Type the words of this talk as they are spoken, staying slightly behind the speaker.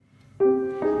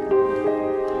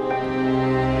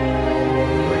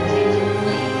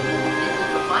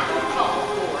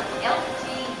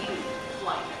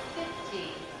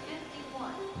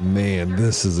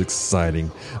this is exciting.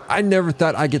 I never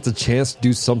thought I'd get the chance to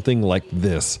do something like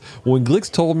this. When Glix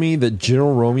told me that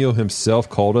General Romeo himself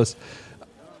called us,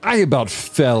 I about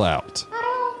fell out.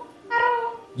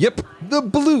 Yep, the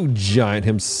Blue Giant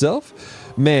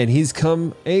himself. Man, he's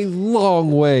come a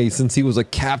long way since he was a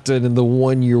captain in the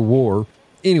 1-year war.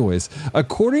 Anyways,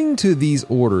 according to these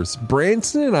orders,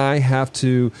 Branson and I have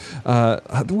to,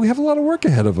 we have a lot of work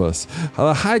ahead of us.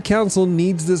 The High Council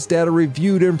needs this data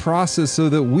reviewed and processed so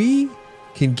that we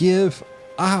can give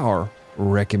our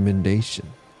recommendation.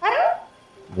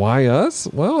 Why us?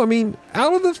 Well, I mean,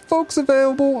 out of the folks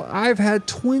available, I've had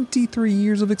 23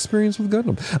 years of experience with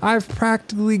Gundam. I've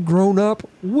practically grown up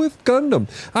with Gundam.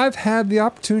 I've had the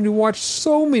opportunity to watch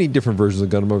so many different versions of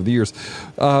Gundam over the years.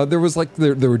 There was like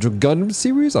the original Gundam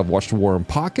series. I've watched War in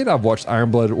Pocket. I've watched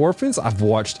Iron-Blooded Orphans. I've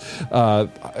watched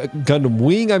Gundam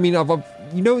Wing. I mean,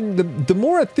 the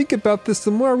more I think about this,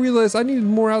 the more I realize I need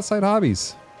more outside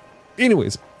hobbies.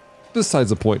 Anyways, besides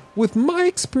the point, with my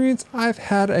experience, I've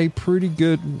had a pretty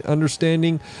good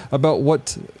understanding about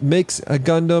what makes a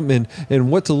Gundam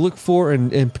and what to look for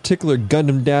and in particular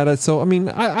Gundam data. So, I mean,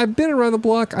 I've been around the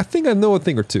block. I think I know a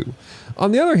thing or two.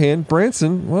 On the other hand,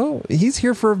 Branson, well, he's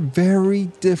here for a very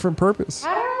different purpose.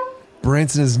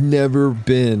 Branson has never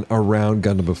been around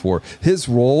Gundam before. His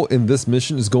role in this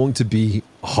mission is going to be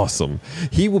awesome.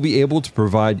 He will be able to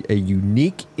provide a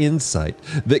unique insight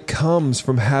that comes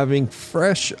from having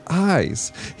fresh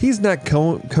eyes. He's not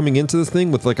coming into this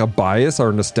thing with like a bias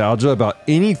or nostalgia about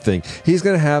anything. He's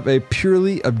going to have a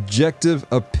purely objective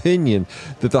opinion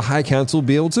that the High Council will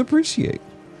be able to appreciate.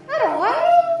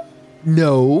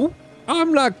 No,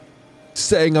 I'm not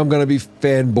saying I'm going to be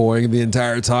fanboying the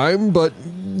entire time, but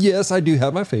yes, I do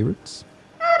have my favorites.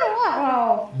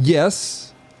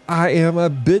 Yes, I am a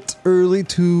bit early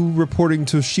to reporting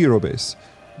to Shiro Base,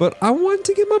 but I want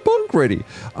to get my bunk ready.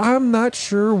 I'm not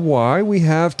sure why we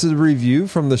have to review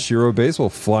from the Shiro Base while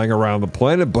flying around the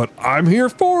planet, but I'm here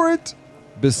for it.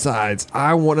 Besides,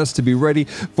 I want us to be ready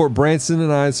for Branson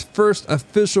and I's first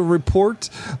official report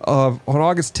on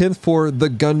August 10th for the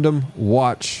Gundam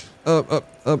Watch.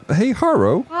 Hey,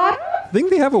 Haro, think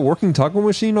they have a working taco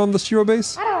machine on the Shiro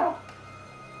Base?